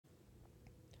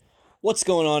What's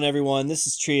going on, everyone? This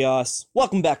is Trios.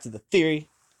 Welcome back to The Theory.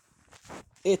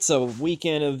 It's a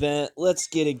weekend event. Let's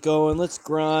get it going. Let's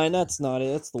grind. That's not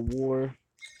it. That's the war.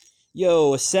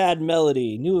 Yo, a sad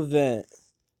melody. New event.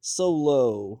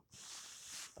 Solo.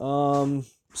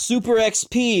 Super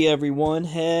XP, everyone.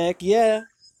 Heck yeah.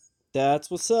 That's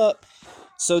what's up.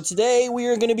 So today we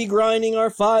are going to be grinding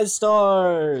our 5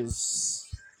 stars.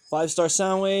 5-star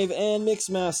Soundwave and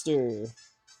Mixmaster.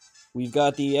 We've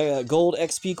got the gold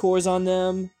XP cores on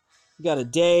them. We got a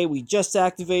day. We just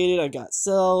activated. I got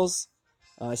cells.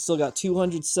 I still got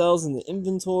 200 cells in the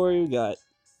inventory. We got a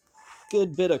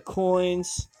good bit of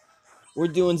coins. We're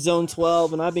doing zone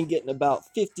 12, and I've been getting about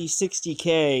 50,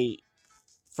 60k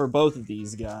for both of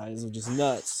these guys, which is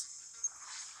nuts.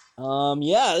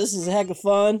 Yeah, this is a heck of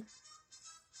fun.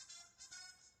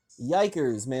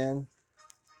 Yikers, man.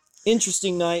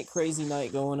 Interesting night, crazy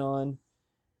night going on.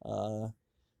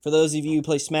 For those of you who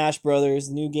play Smash Brothers,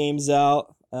 the new game's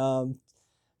out. Gonna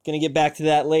get back to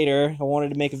that later. I wanted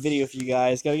to make a video for you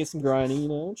guys. Gotta get some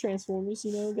grinding, Transformers,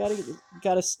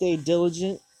 gotta stay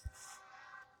diligent.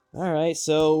 Alright,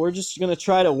 so we're just gonna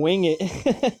try to wing it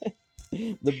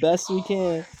the best we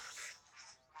can.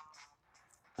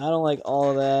 I don't like all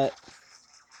of that.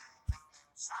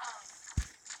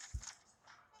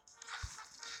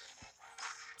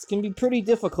 It's gonna be pretty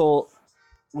difficult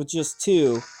with just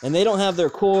 2. And they don't have their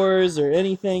cores or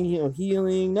anything,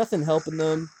 healing, nothing helping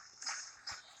them.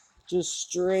 Just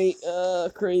straight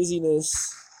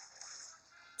craziness.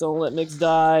 Don't let Mix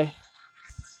die.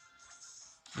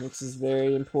 Mix is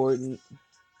very important.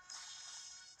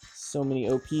 So many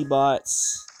OP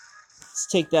bots. Let's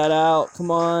take that out.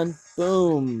 Come on.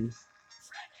 Boom.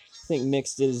 I think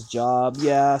Mix did his job.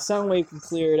 Yeah, Soundwave can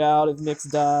clear it out if Mix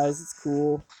dies. It's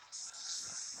cool.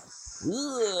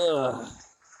 Ugh.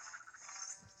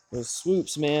 Those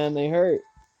swoops, man, they hurt.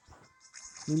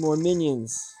 Need more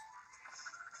minions.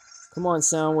 Come on,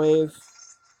 Soundwave.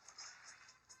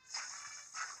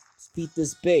 Let's beat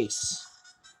this base.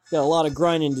 Got a lot of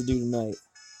grinding to do tonight.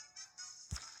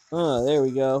 There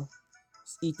we go.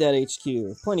 Let's eat that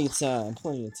HQ. Plenty of time,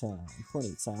 plenty of time,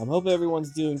 plenty of time. Hope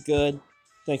everyone's doing good.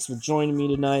 Thanks for joining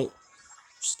me tonight.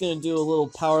 Just gonna do a little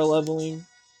power leveling.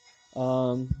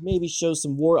 Maybe show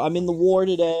some war. I'm in the war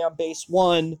today on base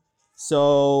 1,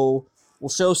 so we'll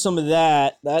show some of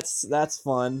that. That's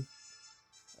fun.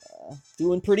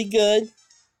 Doing pretty good.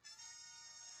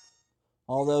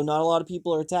 Although not a lot of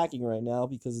people are attacking right now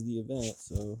because of the event,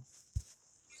 so.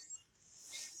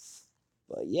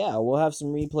 But yeah, we'll have some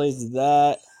replays of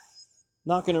that.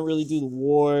 Not going to really do the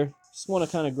war. Just want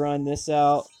to kind of grind this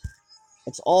out.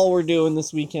 That's all we're doing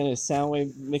this weekend is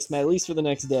Soundwave Mixmaster, at least for the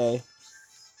next day.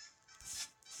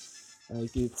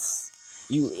 Like,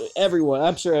 everyone,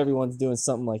 I'm sure everyone's doing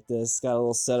something like this. Got a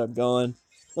little setup going.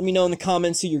 Let me know in the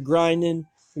comments who you're grinding,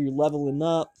 who you're leveling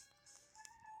up.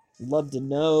 Love to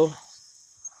know.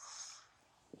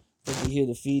 Love to hear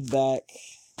the feedback.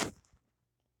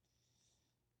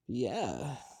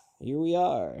 Yeah, here we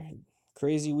are.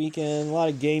 Crazy weekend, a lot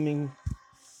of gaming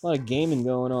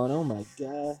going on. Oh my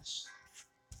gosh.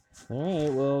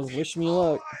 Alright, well, wish me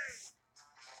luck.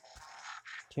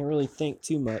 Can't really think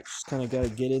too much. Just kind of got to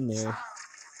get in there.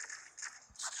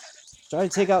 Try to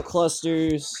take out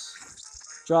clusters.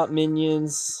 Drop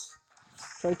minions.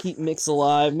 Try to keep Mix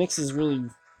alive. Mix is really...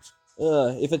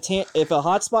 if a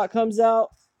hotspot comes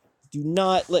out, do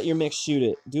not let your Mix shoot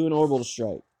it. Do an orbital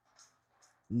strike.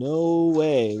 No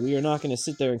way. We are not going to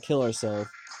sit there and kill ourselves.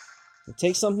 We'll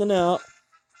take something out,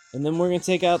 and then we're going to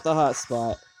take out the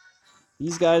hotspot.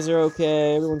 These guys are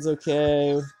okay. Everyone's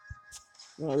okay.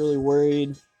 I'm not really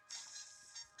worried.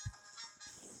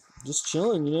 Just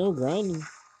chilling, grinding.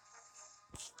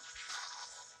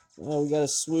 Oh, we got a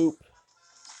swoop.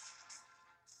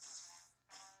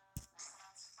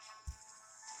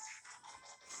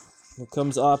 Here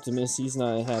comes Optimus. He's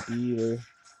not happy either.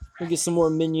 We'll get some more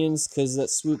minions because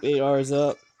that swoop 8R is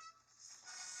up.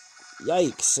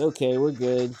 Yikes. Okay, we're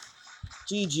good.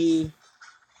 GG.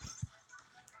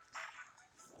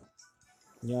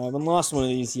 Yeah, I haven't lost one of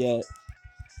these yet.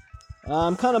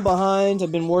 I'm kind of behind.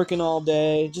 I've been working all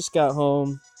day. Just got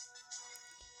home.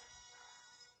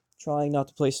 Trying not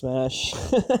to play Smash.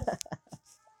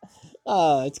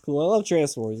 It's cool. I love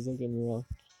Transformers. Don't get me wrong.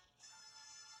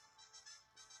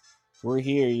 We're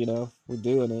here, We're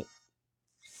doing it.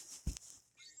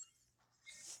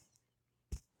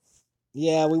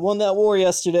 Yeah, we won that war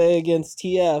yesterday against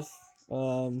TF.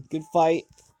 Good fight.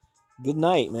 Good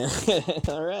night, man.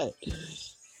 Alright.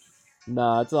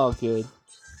 Nah, it's all good.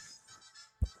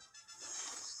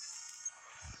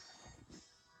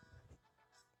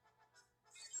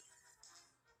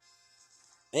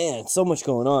 Man, so much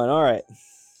going on. All right.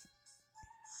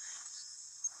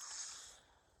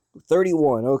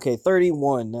 31. Okay,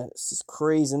 31. That's just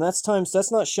crazy. And that's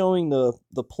not showing the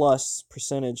plus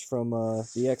percentage from the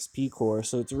XP core.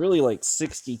 So it's really like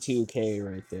 62k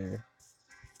right there.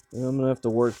 And I'm going to have to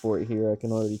work for it here, I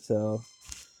can already tell.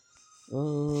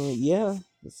 Yeah,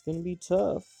 it's going to be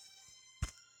tough.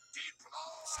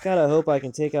 Just gotta hope I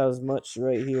can take out as much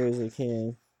right here as I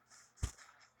can.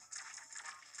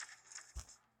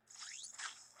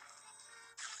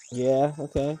 Yeah,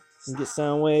 okay. And get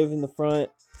Soundwave in the front.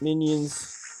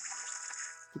 Minions.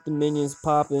 Get the minions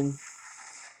popping.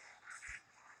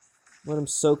 Let them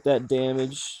soak that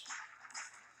damage.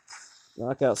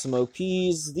 Knock out some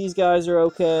OPs. These guys are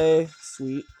okay.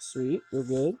 Sweet, sweet. We're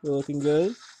good. We're looking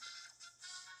good.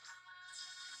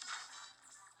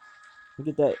 We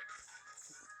get that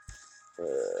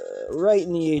right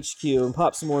in the HQ and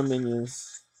pop some more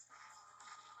minions.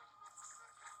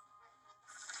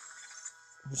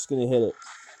 I'm just gonna hit it.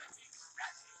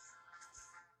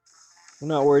 I'm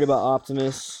not worried about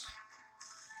Optimus.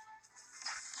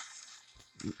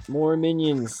 More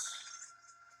minions.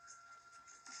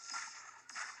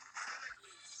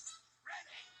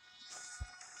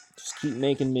 Just keep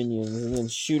making minions and then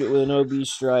shoot it with an OB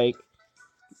strike.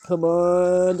 Come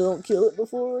on, don't kill it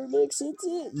before it makes it.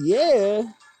 Yeah.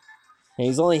 And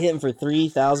he's only hitting for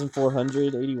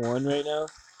 3,481 right now.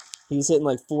 He's hitting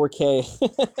like 4K.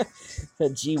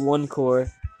 That G1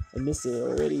 core. I missed it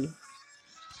already.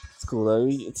 It's cool though.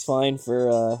 It's fine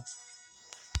for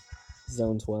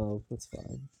Zone 12. That's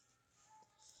fine.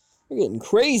 We're getting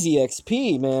crazy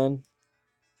XP, man.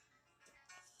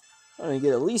 Trying to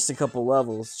get at least a couple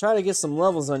levels. Try to get some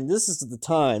levels on. This is the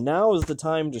time. Now is the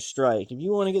time to strike. If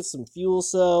you want to get some fuel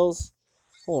cells,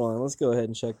 hold on. Let's go ahead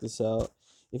and check this out.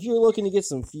 If you're looking to get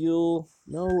some fuel,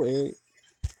 no way.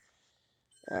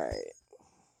 Alright.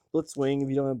 Blitzwing, if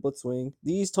you don't have Blitzwing.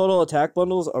 These total attack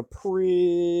bundles are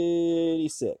pretty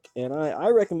sick. And I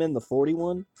recommend the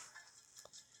 41.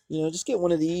 You know, just get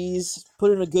one of these.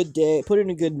 Put in a good day. Put in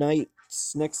a good night.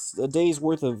 A day's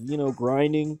worth of,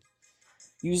 grinding.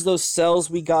 Use those cells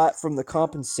we got from the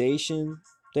compensation.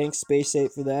 Thanks, Space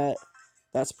 8, for that.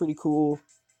 That's pretty cool.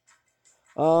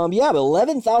 Yeah, but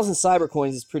 11,000 cyber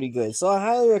coins is pretty good. So I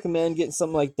highly recommend getting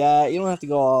something like that. You don't have to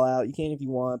go all out. You can if you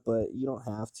want, but you don't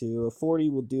have to. A 40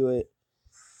 will do it.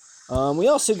 We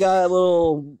also got a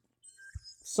little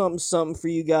something for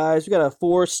you guys. We got a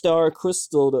 4-star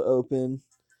crystal to open.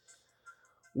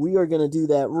 We are going to do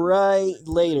that right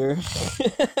later.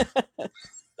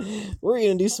 We're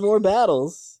going to do some more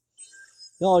battles.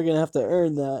 Y'all are going to have to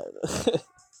earn that.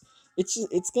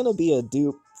 It's going to be a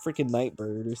dupe freaking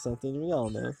Nightbird or something. We all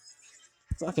know.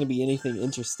 It's not going to be anything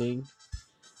interesting.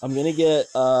 I'm going to get...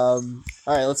 Alright,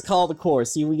 let's call the core.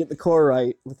 See if we get the core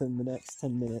right within the next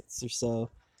 10 minutes or so.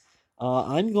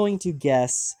 I'm going to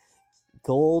guess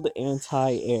gold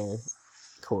anti-air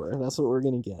core. That's what we're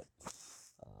going to get.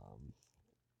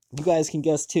 You guys can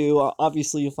guess too.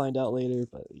 Obviously, you'll find out later,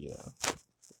 but yeah,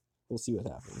 we'll see what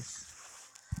happens.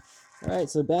 Alright,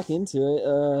 so back into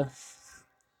it.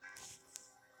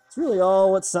 It's really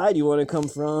all what side you want to come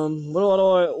from. What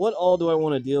all do I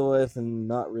want to deal with and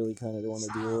not really kind of want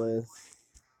to deal with.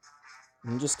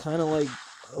 And just kind of like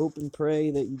hope and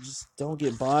pray that you just don't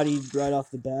get bodied right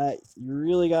off the bat. You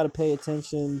really got to pay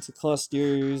attention to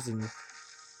clusters and you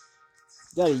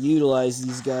got to utilize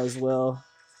these guys well.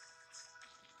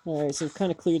 Alright, so we've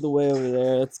kind of cleared the way over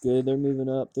there. That's good. They're moving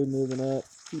up. They're moving up.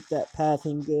 Keep that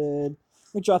pathing good.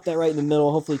 We drop that right in the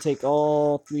middle. Hopefully take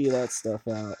all 3 of that stuff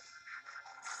out.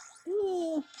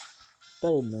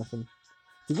 Better than nothing.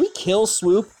 Did we kill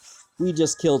Swoop? We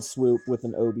just killed Swoop with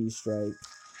an OB strike.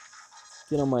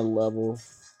 Get on my level.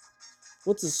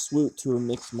 What's a Swoop to a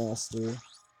Mixmaster?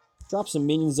 Drop some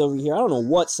minions over here. I don't know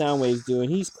what Soundwave's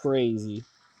doing. He's crazy.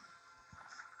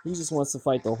 He just wants to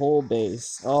fight the whole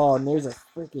base. Oh, and there's a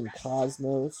freaking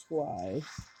Cosmos. Why?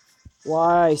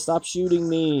 Why? Stop shooting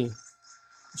me.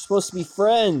 We're supposed to be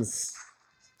friends.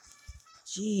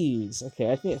 Jeez.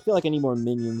 Okay, I feel like I need more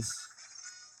minions.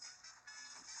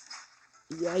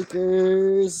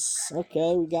 Yikers.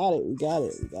 Okay, we got it. We got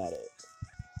it. We got it.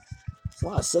 There's a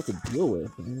lot of stuff to deal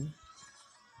with, man.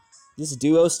 This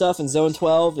duo stuff in Zone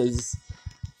 12 is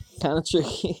kind of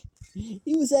tricky.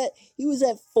 He was at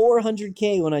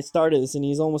 400k when I started this, and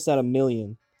he's almost at 1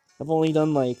 million. I've only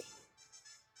done like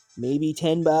maybe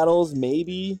 10 battles,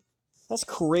 maybe. That's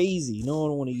crazy. No, I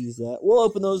don't want to use that. We'll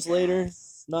open those later.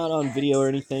 Not on video or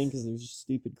anything because there's just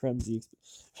stupid Kremzeeks.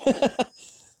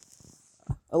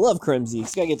 I love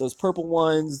Kremzeeks. Gotta get those purple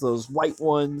ones, those white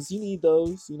ones. You need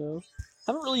those, you know.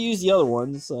 Haven't really used the other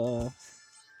ones.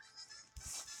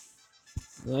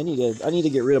 Yeah, I need to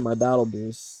get rid of my battle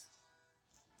boosts.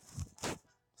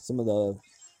 Some of the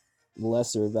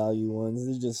lesser value ones,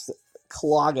 they're just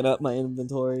clogging up my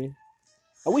inventory.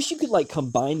 I wish you could like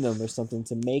combine them or something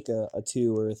to make a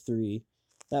 2 or a 3.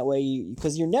 That way,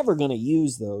 because you're never gonna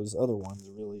use those other ones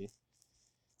really.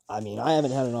 I mean, I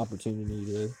haven't had an opportunity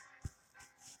to.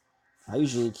 I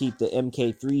usually keep the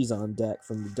MK3s on deck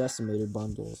from the Decimator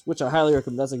bundles, which I highly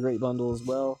recommend. That's a great bundle as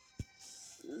well.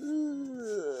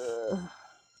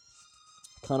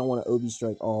 Kind of want to Obi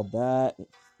Strike all that.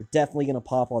 We're definitely going to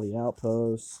pop all the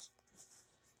outposts.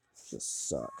 Just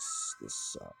sucks. This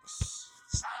sucks.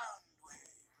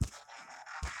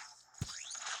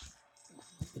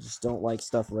 I just don't like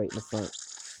stuff right in the front.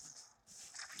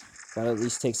 Gotta at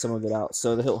least take some of it out.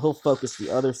 So he'll focus the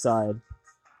other side,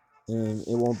 and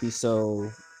it won't be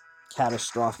so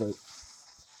catastrophic.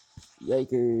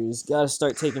 Yikers. Gotta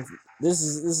start taking... This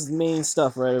is main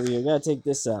stuff right over here. Gotta take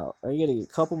this out. I gotta get a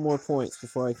couple more points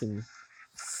before I can...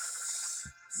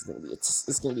 This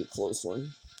is gonna be a close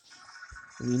one.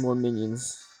 I need more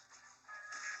minions.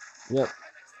 Yep.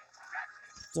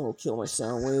 Don't kill my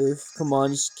Soundwave. Come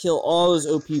on, just kill all those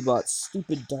OP bots.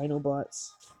 Stupid Dino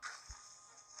bots.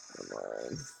 Come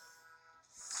on.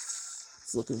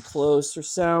 It's looking close for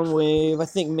Soundwave. I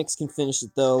think Mix can finish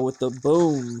it, though, with the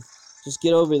boom. Just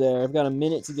get over there. I've got a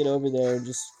minute to get over there and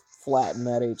just flatten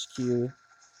that HQ.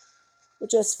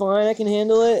 Which, that's fine. I can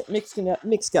handle it.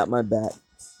 Mix got my back.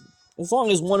 As long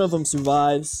as one of them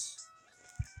survives.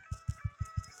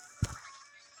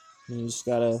 You just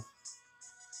gotta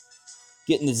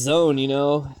get in the zone, you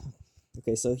know?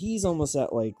 Okay, so he's almost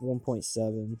at, like,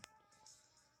 1.7.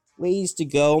 Ways to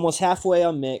go. Almost halfway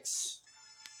on Mix.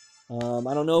 I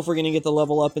don't know if we're going to get the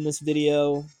level up in this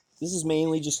video. This is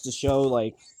mainly just to show,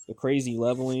 like, the crazy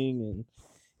leveling, and,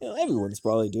 you know, everyone's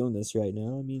probably doing this right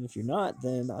now. I mean, if you're not,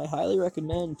 then I highly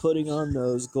recommend putting on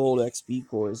those gold XP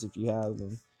cores if you have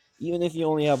them. Even if you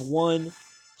only have one,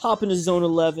 hop into Zone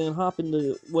 11, hop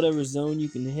into whatever zone you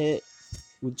can hit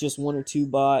with just 1 or 2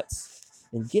 bots,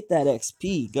 and get that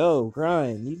XP. Go,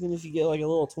 grind. Even if you get, like, a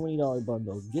little $20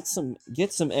 bundle. Get some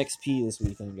XP this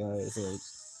weekend, guys. Like,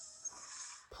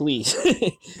 please,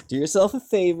 do yourself a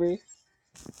favor,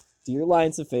 do your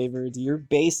lines a favor, do your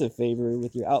base a favor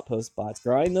with your outpost bots.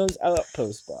 Grind those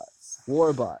outpost bots.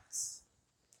 War bots.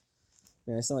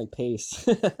 Man, I sound like Pace.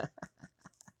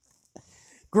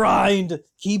 Grind!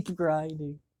 Keep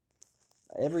grinding.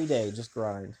 Every day, just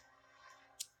grind.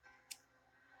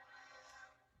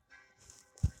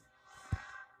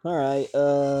 Alright,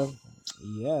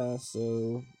 yeah,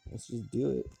 so let's just do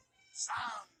it.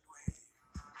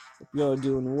 Hope y'all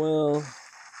doing well.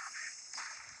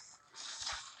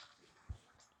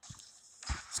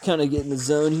 Just kind of getting the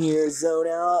zone here, zone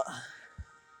out.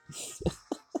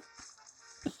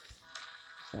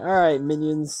 Alright,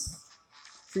 minions.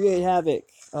 Create havoc.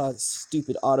 Oh,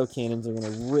 stupid autocannons are going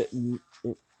to rip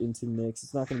into Mix.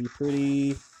 It's not going to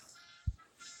be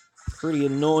pretty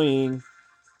annoying.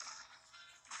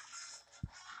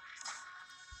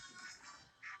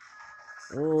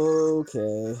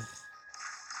 Okay.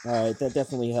 Alright, that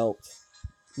definitely helped.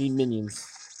 Need minions.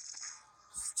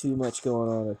 There's too much going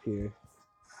on up here.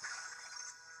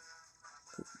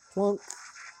 Plunk.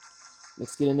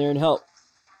 Let's get in there and help.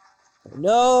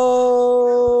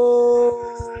 No!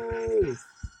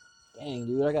 Dang,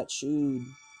 dude, I got chewed. A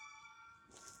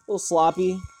little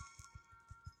sloppy.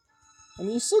 I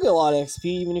mean, you still get a lot of XP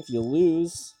even if you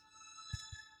lose.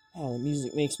 Oh, the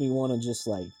music makes me want to just,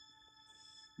 like,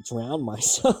 drown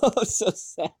myself. So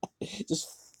sad. Just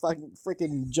fucking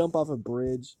freaking jump off a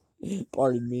bridge.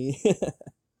 Pardon me.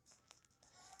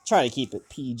 Try to keep it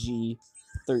PG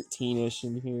 13-ish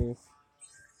in here.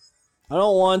 I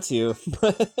don't want to,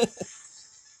 but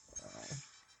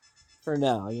for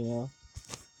now, you know.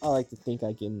 I like to think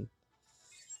I can,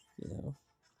 you know,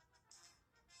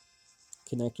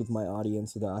 connect with my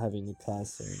audience without having to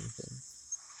cuss or anything.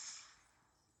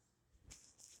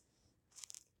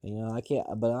 You know, I can't,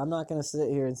 but I'm not going to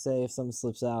sit here and say if something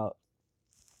slips out.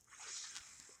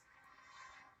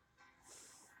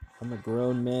 I'm a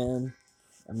grown man.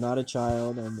 I'm not a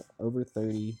child. I'm over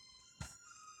 30.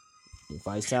 If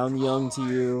I sound young to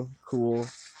you, cool.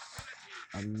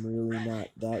 I'm really not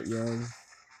that young.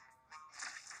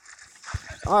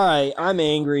 Alright, I'm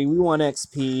angry. We want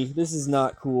XP. This is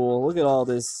not cool. Look at all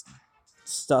this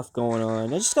stuff going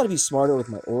on. I just gotta be smarter with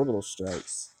my orbital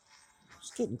strikes.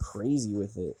 Just getting crazy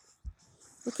with it.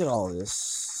 Look at all this.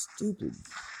 Stupid.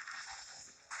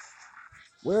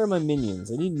 Where are my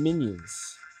minions? I need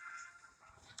minions.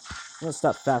 I'm gonna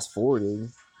stop fast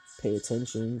forwarding. Pay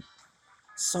attention.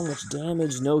 So much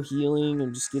damage, no healing.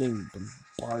 I'm just getting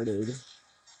bombarded.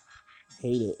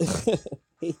 Hate it.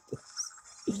 Hate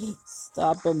this.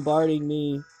 Stop bombarding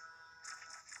me.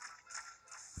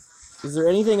 Is there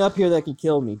anything up here that can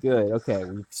kill me? Good. Okay,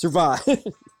 we survived.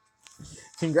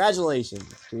 Congratulations,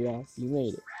 Trios. You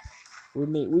made it.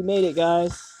 We made it,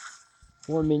 guys.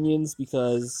 More minions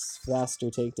because faster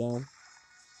takedown.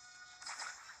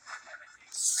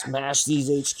 Smash these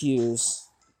HQs.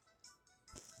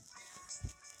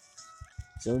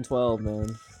 Zone 12,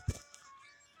 man.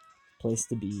 Place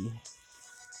to be.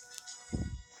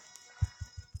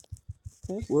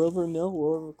 Okay, we're over a mill.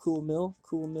 We're over a cool mill.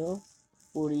 Cool mill.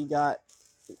 40 got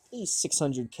at least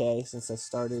 600k since I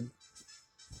started.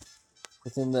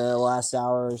 Within the last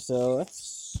hour or so.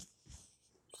 That's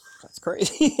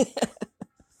crazy.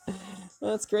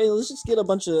 That's crazy. Let's just get a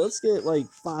bunch of. Let's get like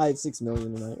 5-6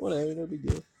 million tonight. Whatever, no big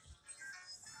deal.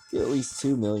 Get at least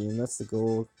 2 million. That's the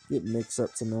goal. Get mix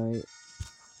up tonight.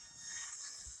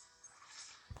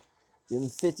 Give them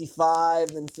 55,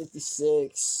 then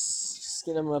 56. Just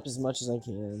get them up as much as I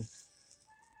can.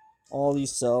 All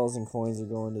these cells and coins are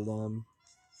going to them.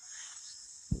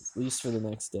 At least for the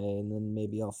next day, and then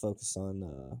maybe I'll focus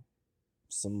on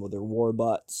some of their war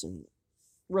bots and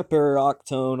Ripper,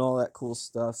 Octone, all that cool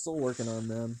stuff. Still working on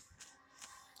them.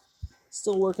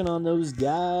 Still working on those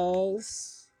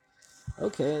guys.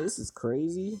 Okay, this is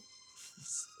crazy.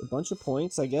 It's a bunch of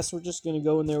points. I guess we're just going to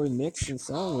go in there with Mix and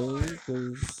Soundwave,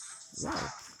 because, yeah.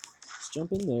 Let's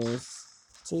jump in there. Let's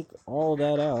take all of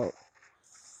that out.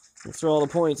 Let's throw all the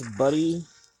points, buddy.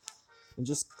 And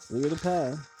just clear the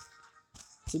path.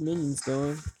 Get the minions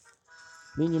going.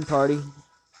 Minion party.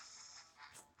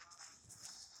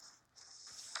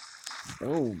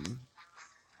 Boom.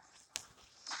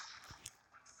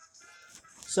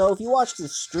 So if you watched the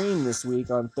stream this week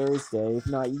on Thursday, if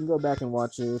not, you can go back and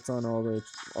watch it. It's on all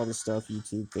the stuff: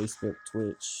 YouTube, Facebook,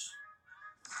 Twitch.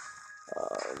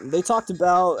 They talked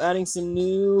about adding some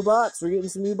new bots. We're getting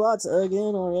some new bots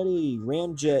again already.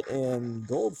 Ramjet and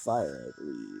Goldfire, I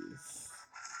believe.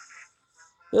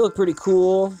 They look pretty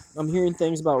cool. I'm hearing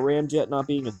things about Ramjet not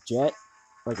being a jet,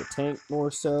 like a tank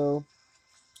more so,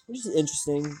 which is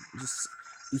interesting. Just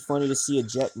be funny to see a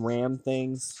jet ram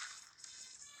things.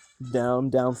 Down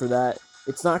for that.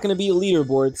 It's not going to be a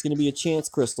leaderboard. It's going to be a chance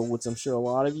crystal, which I'm sure a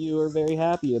lot of you are very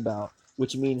happy about.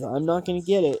 Which means I'm not going to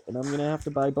get it, and I'm going to have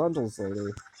to buy bundles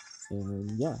later. And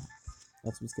yeah,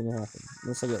 that's what's going to happen.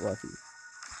 Unless I get lucky.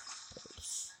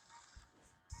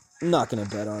 I'm not going to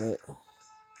bet on it.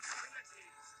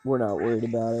 We're not worried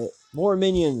about it. More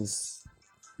minions.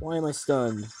 Why am I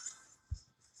stunned?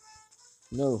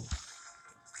 No.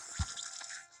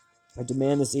 I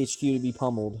demand this HQ to be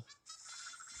pummeled.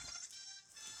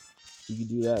 If you could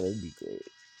do that, that'd be great.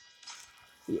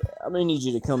 Yeah, I'm gonna need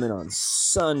you to come in on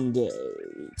Sunday,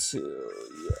 too.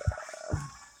 Yeah.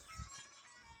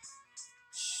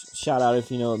 Shout out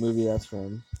if you know what movie that's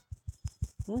from.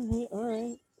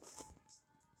 Alright.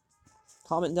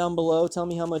 Comment down below. Tell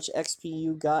me how much XP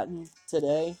you gotten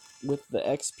today with the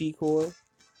XP core.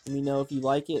 Let me know if you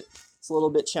like it. It's a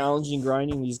little bit challenging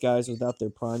grinding these guys without their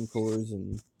prime cores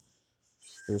and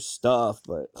their stuff,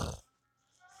 but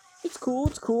it's cool.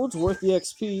 It's cool. It's worth the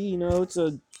XP. You know, it's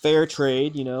a fair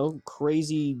trade. You know,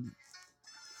 crazy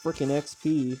freaking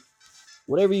XP.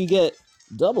 Whatever you get,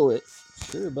 double it.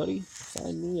 Sure, buddy.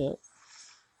 Sign me up.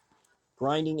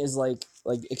 Grinding is like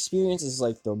experience is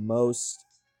like the most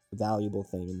valuable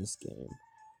thing in this game.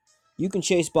 You can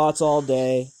chase bots all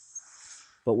day,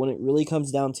 but when it really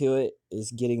comes down to it,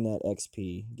 is getting that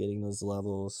XP, getting those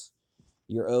levels.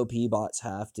 Your OP bots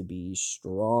have to be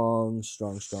strong.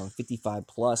 55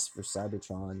 plus for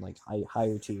Cybertron, like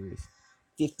higher tiers.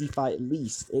 55 at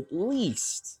least.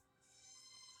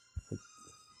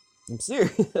 I'm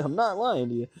serious. I'm not lying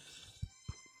to you.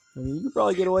 I mean, you could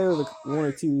probably get away with one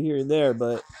or two here and there,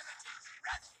 but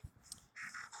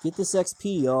get this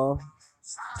XP, y'all.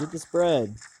 Get this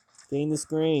bread. Gain this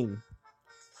grain.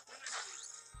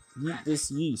 Eat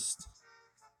this yeast.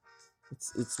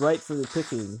 It's right for the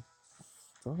picking.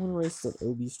 Do I want to waste that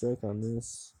OB strike on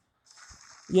this?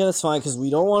 Yeah, that's fine, because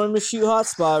we don't want him to shoot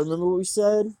hotspot. Remember what we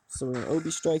said? So we're going to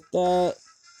OB strike that.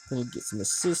 Gonna get some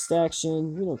assist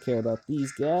action. We don't care about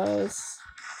these guys.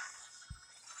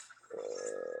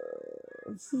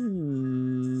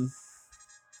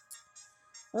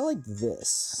 I like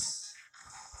this.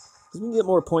 Because we can get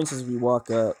more points as we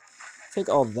walk up. Take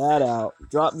all that out.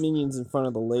 Drop minions in front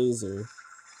of the laser.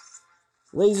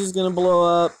 Laser's gonna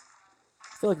blow up.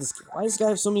 I feel like this. Why does this guy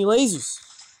have so many lasers? Is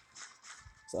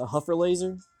that a Huffer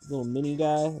laser? Little mini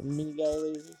guy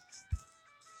laser.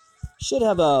 Should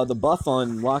have the buff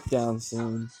on Lockdown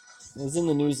soon. It was in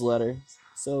the newsletter.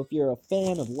 So if you're a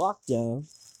fan of Lockdown,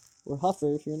 or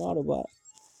Huffer if you're an Autobot,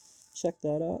 check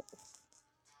that out.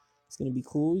 It's gonna be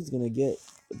cool. He's gonna get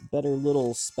a better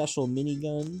little special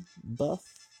minigun buff.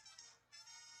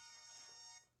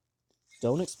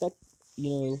 Don't expect,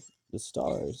 the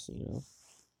stars,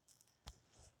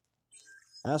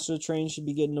 Astro Train should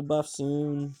be getting a buff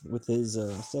soon with his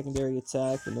secondary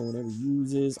attack that no one ever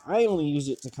uses. I only use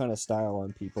it to kind of style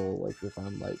on people. Like if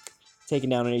I'm like taking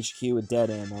down an HQ with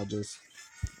dead end,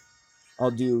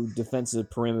 I'll do defensive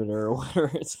perimeter or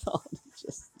whatever it's called.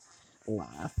 Just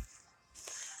laugh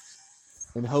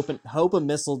and hope a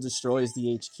missile destroys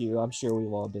the HQ. I'm sure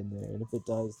we've all been there, and if it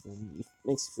does, then it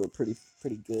makes you feel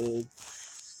pretty good.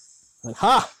 Like,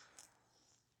 ha!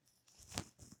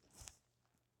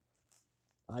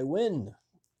 I win.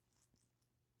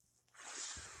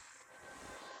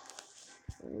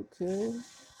 Okay.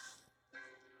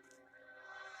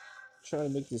 Try to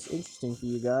make this interesting for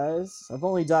you guys. I've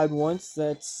only died once.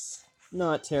 That's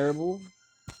not terrible.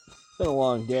 It's been a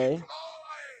long day.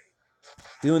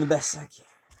 Doing the best I can.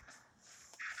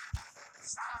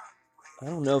 I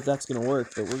don't know if that's going to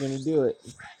work, but we're going to do it.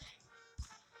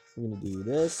 We're going to do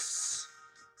this.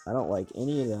 I don't like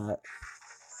any of that.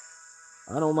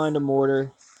 I don't mind a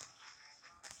mortar.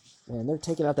 Man, they're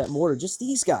taking out that mortar. Just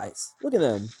these guys. Look at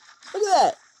them. Look at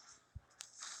that.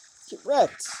 Get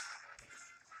wrecked.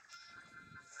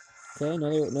 Okay,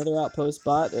 another outpost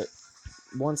bot that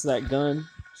wants that gun.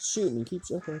 Shoot me. Keep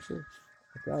okay, sure.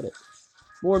 I got it.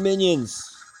 More minions.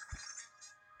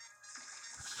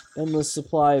 Endless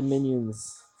supply of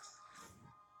minions.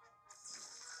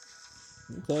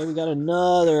 Okay, we got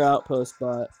another outpost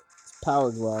bot. It's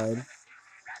Power Glide.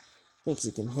 Thinks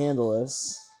it can handle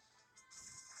us.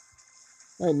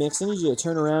 Alright, Mix, I need you to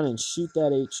turn around and shoot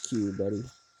that HQ, buddy.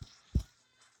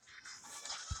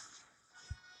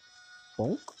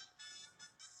 Bonk.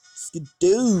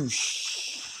 Skadoosh.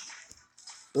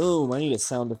 Boom, I need a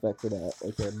sound effect for that.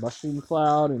 Like a mushroom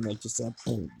cloud and like just a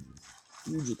boom,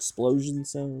 huge explosion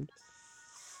sound.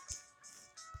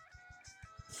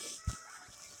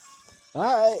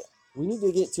 Alright, we need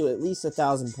to get to at least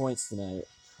 1,000 points tonight.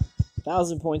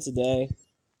 1,000 points a day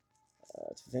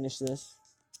to finish this.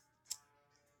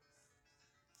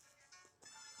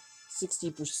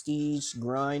 60 prestige,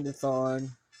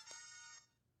 grind-a-thon.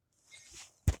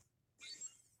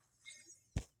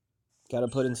 Gotta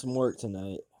put in some work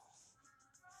tonight.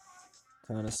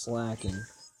 Kinda slacking.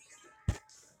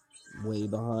 Way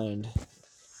behind.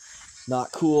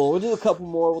 Not cool. We'll do a couple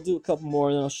more, and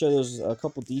then I'll show those a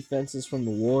couple defenses from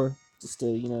the war. Just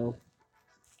to,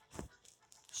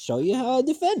 show you how I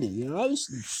defended.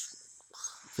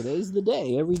 Today's the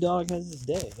day. Every dog has its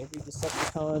day. Every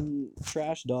Decepticon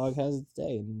trash dog has its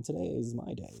day, and today is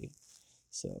my day.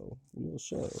 So we'll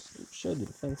show the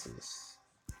defenses.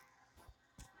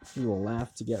 We will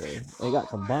laugh together. They got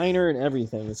combiner and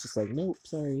everything. It's just like, nope,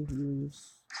 sorry,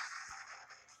 use.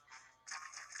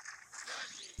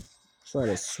 Try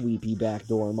to sweepy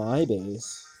backdoor my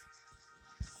base.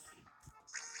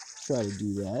 Try to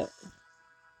do that.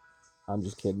 I'm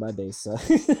just kidding, my base sucks.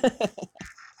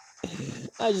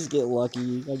 I just get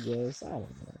lucky, I guess. I don't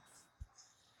know.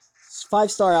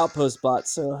 5-star outpost bot,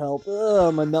 so help.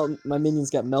 Ugh, my minions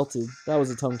got melted. That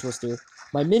was a tongue twister.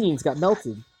 My minions got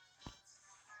melted.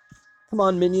 Come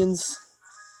on, minions.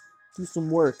 Do some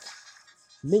work.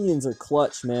 Minions are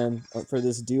clutch, man, for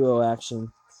this duo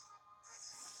action.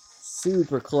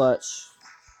 Super clutch.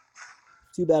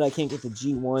 Too bad I can't get the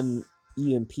G1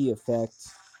 EMP effect.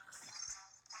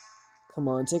 Come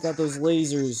on, take out those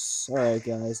lasers. Alright,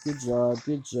 guys. Good job.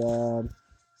 Good job.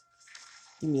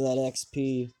 Give me that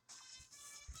XP.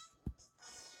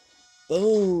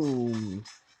 Boom.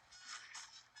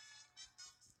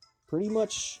 Pretty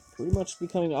much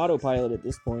becoming autopilot at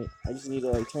this point. I just need to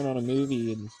like turn on a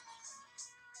movie and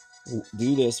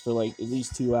do this for like at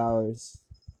least 2 hours.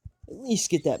 At least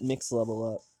get that mix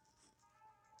level up.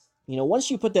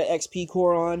 Once you put that XP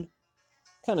core on,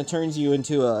 kind of turns you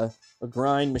into a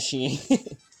grind machine.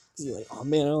 You're like, oh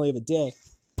man, I only have a day.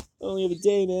 I only have a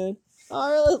day, man.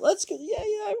 Alright, let's go. Yeah,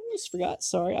 I almost forgot.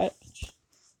 Sorry, I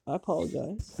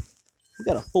apologize. We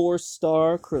got a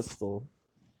 4-star crystal.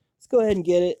 Let's go ahead and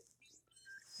get it.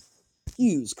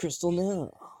 Use crystal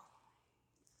now.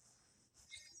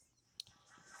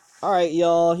 Alright,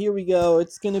 y'all, here we go.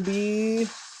 It's gonna be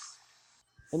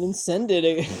an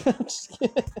Incended.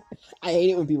 I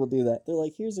hate it when people do that. They're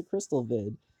like, here's a crystal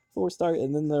vid. 4-star,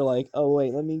 and then they're like, oh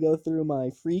wait, let me go through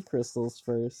my free crystals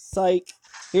first. Psych.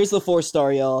 Here's the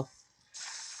 4-star, y'all.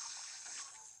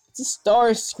 It's a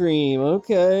Star Scream.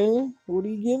 Okay. What are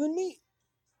you giving me?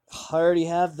 I already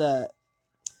have that.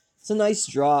 It's a nice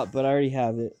drop, but I already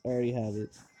have it.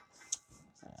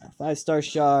 5-star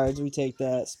shards. We take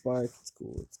that. Spark. It's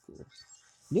cool. It's cool.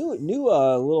 New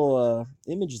little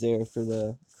image there for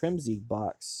the Kremzy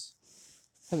box.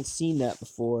 Haven't seen that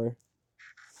before.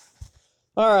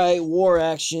 Alright, war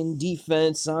action,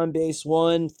 defense, on base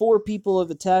 1. 4 people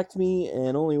have attacked me,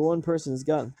 and only 1 person has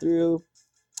gotten through.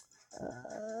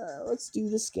 Let's do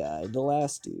this guy, the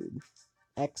last dude.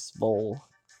 X-Vol.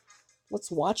 Let's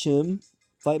watch him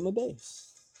fight my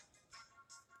base.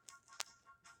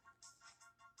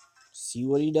 See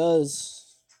what he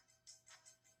does.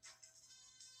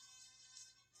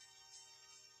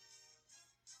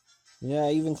 Yeah,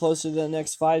 even closer to the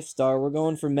next 5-star. We're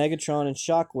going for Megatron and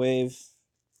Shockwave.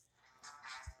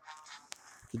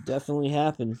 Could definitely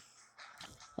happen.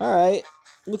 Alright.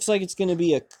 Looks like it's going to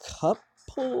be a cup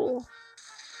pull.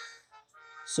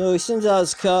 So he sends out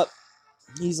his cup.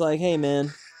 He's like, hey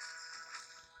man,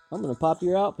 I'm going to pop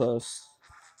your outpost.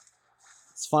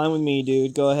 It's fine with me,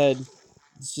 dude. Go ahead.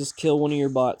 Let's just kill one of your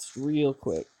bots real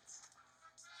quick.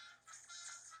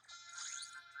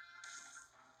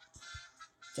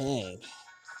 Dang.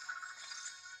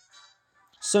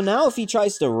 So now if he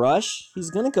tries to rush,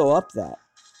 he's going to go up that.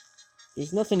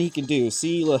 There's nothing he can do.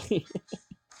 See, look.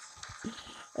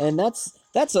 And that's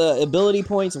ability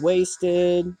points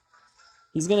wasted.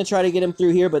 He's going to try to get him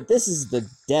through here, but this is the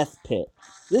death pit.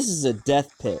 This is a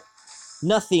death pit.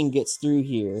 Nothing gets through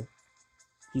here.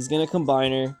 He's going to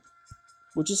combiner,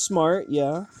 which is smart.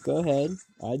 Yeah, go ahead.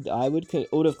 I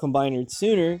would have combined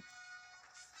sooner.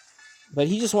 But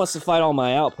he just wants to fight all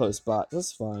my outpost bots.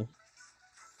 That's fine.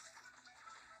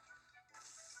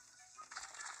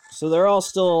 So they're all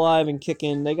still alive and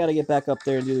kicking. They got to get back up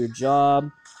there and do their job.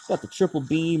 Got the triple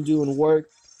beam doing work.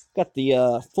 Got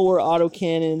the 4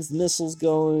 autocannons, missiles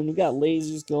going. We got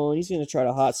lasers going. He's going to try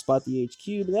to hotspot the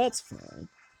HQ, but that's fine.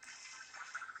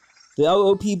 The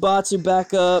OP bots are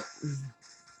back up.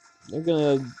 They're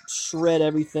going to shred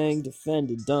everything.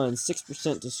 Defended. Done.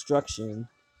 6% destruction.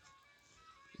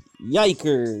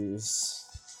 Yikers.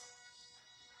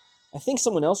 I think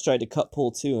someone else tried to cut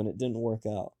pull too, and it didn't work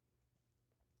out.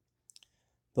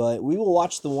 But we will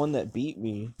watch the one that beat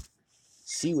me.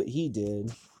 See what he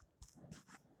did.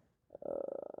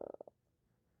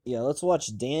 Yeah, let's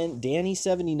watch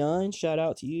Danny79. Shout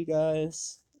out to you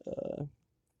guys.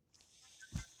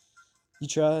 You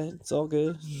tried. It's all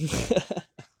good.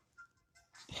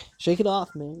 Shake it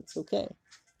off, man. It's okay.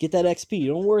 Get that XP.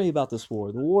 Don't worry about this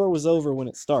war. The war was over when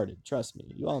it started. Trust me.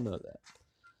 You all know that.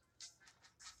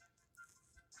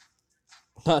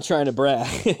 Not trying to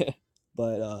brag.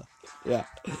 But, yeah.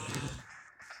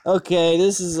 Okay,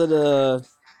 this is a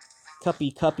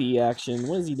cuppy action.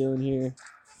 What is he doing here?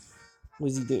 What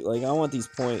does he do? Like, I want these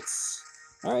points.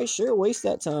 Alright, sure. Waste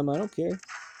that time. I don't care.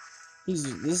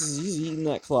 He's eating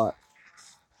that clock.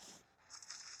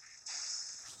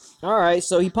 Alright,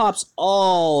 so he pops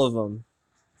all of them.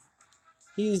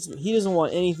 He doesn't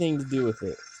want anything to do with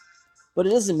it. But it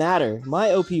doesn't matter.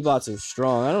 My OP bots are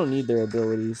strong. I don't need their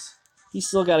abilities. He's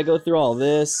still got to go through all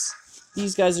this.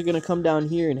 These guys are going to come down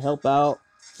here and help out.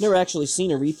 Never actually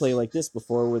seen a replay like this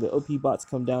before where the OP bots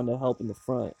come down to help in the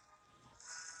front.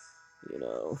 You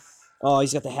know. Oh,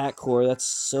 he's got the hat core. That's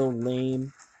so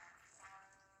lame.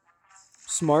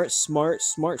 Smart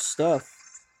stuff.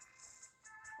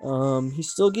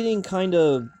 He's still getting kind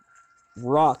of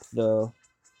rocked, though.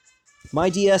 My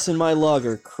DS and my lug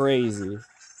are crazy.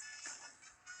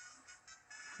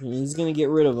 He's gonna get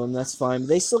rid of them. That's fine. But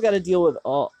they still got to deal with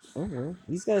all. Oh,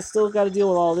 he's still got to deal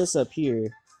with all this up here,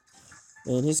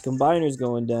 and his combiner's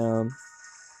going down.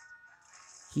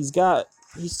 He's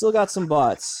still got some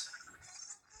bots.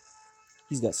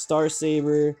 He's got Star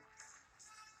Saber.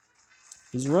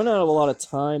 He's run out of a lot of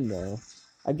time though.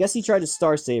 I guess he tried to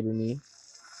Star Saber me.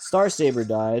 Star Saber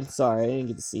died. Sorry, I didn't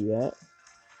get to see that.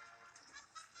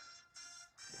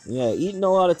 Yeah, eating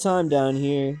a lot of time down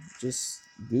here. Just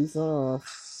goofing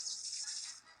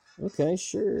off. Okay,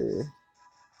 sure.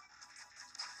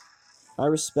 I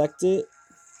respect it.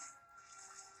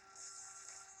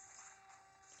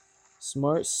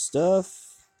 Smart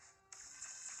stuff.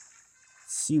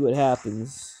 Let's see what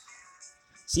happens.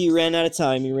 See, he ran out of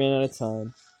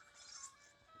time.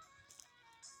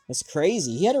 That's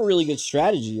crazy. He had a really good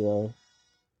strategy, though.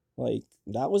 Like,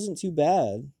 that wasn't too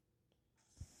bad.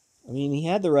 I mean, he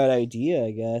had the right idea,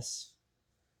 I guess.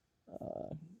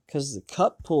 Because the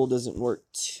cup pull doesn't work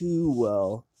too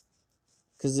well.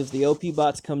 Because if the OP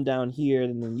bots come down here,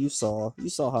 then you saw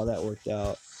how that worked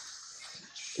out.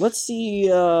 Let's see,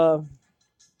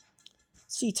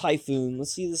 Typhoon.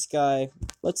 Let's see this guy.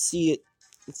 Let's see it.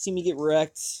 Let's see me get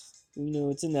wrecked. You know,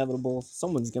 it's inevitable.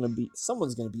 Someone's gonna beat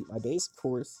my base, of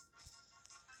course.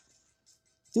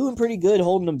 Doing pretty good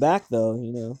holding them back, though,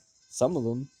 you know. Some of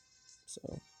them.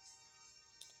 So.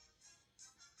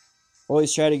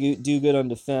 Always try to do good on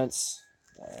defense.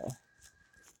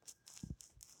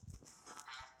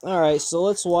 Alright, so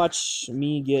let's watch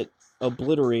me get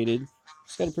obliterated.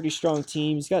 He's got a pretty strong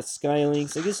team. He's got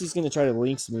Skylinks. I guess he's going to try to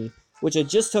Lynx me, which I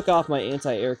just took off my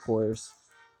anti-air cores,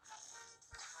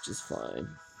 which is fine.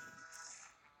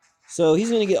 So he's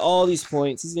going to get all these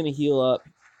points. He's going to heal up.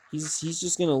 He's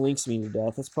just going to Lynx me to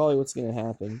death. That's probably what's going to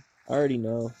happen. I already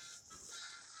know.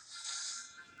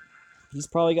 He's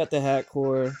probably got the hat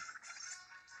core.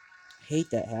 I hate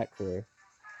that hat core.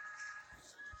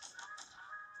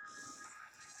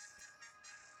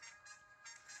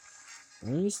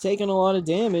 And he's taking a lot of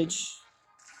damage.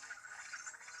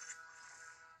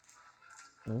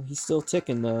 Well, he's still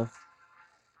ticking, though.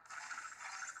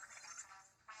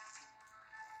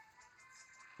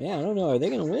 Yeah, I don't know. Are they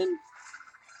going to win?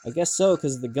 I guess so,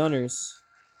 because of the gunners.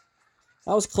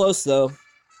 That was close, though.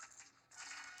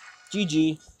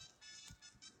 GG.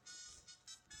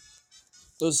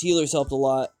 Those healers helped a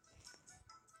lot.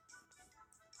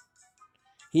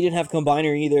 He didn't have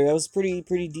combiner either. That was pretty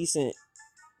decent.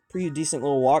 Pretty decent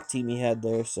little walk team he had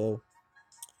there, so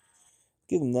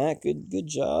give him that. Good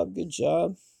job. Good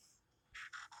job.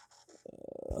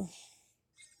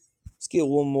 Let's get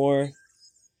one more.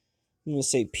 I'm gonna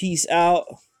say peace out.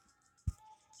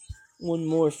 One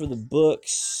more for the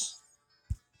books.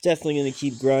 Definitely gonna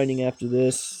keep grinding after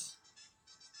this.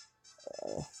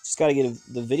 Just gotta get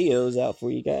the videos out for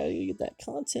you guys. You get that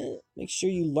content. Make sure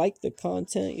you like the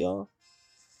content, y'all.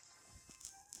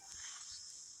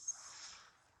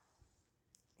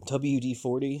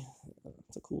 WD-40.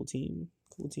 It's a cool team.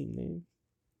 Cool team name.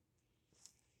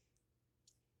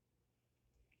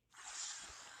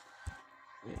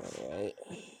 Alright.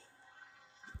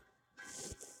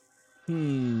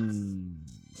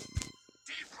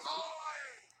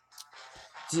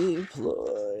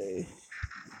 Deploy.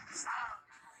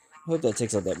 Hope that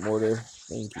takes out that mortar.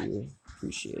 Thank you.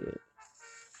 Appreciate it.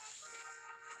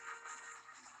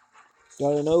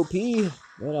 Got an OP.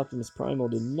 That Optimus Primal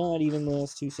did not even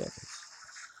last 2 seconds.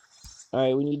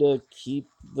 Alright, we need to keep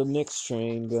the mix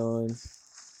train going.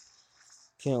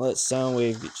 Can't let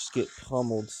Soundwave just get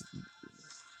pummeled.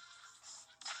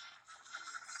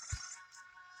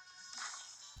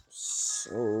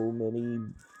 So many.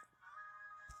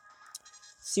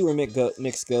 Let's see where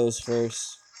Mix goes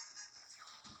first.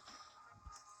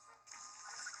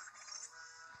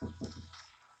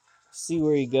 See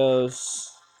where he goes.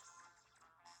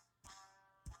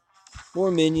 More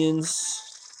minions.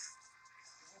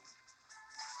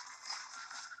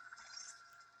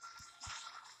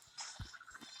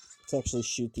 Let's actually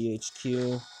shoot the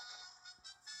HQ.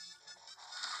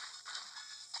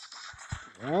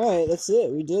 Alright, that's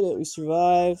it. We did it. We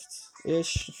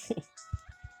survived-ish.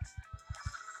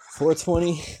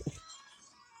 420.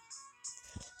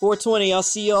 420. I'll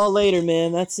see y'all later,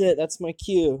 man. That's it. That's my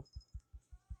cue.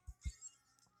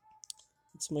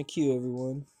 That's my cue,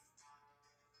 everyone.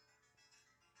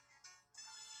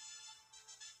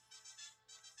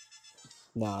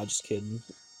 Nah, just kidding.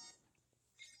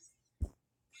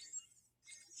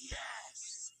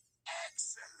 Yes.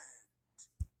 Excellent.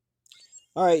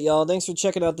 Alright, y'all. Thanks for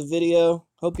checking out the video.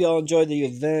 Hope y'all enjoyed the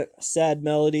event. Sad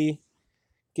melody.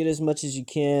 Get as much as you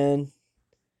can.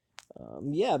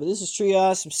 Yeah, but this is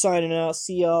Trios. I'm signing out.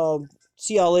 See y'all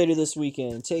later this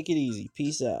weekend. Take it easy.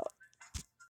 Peace out.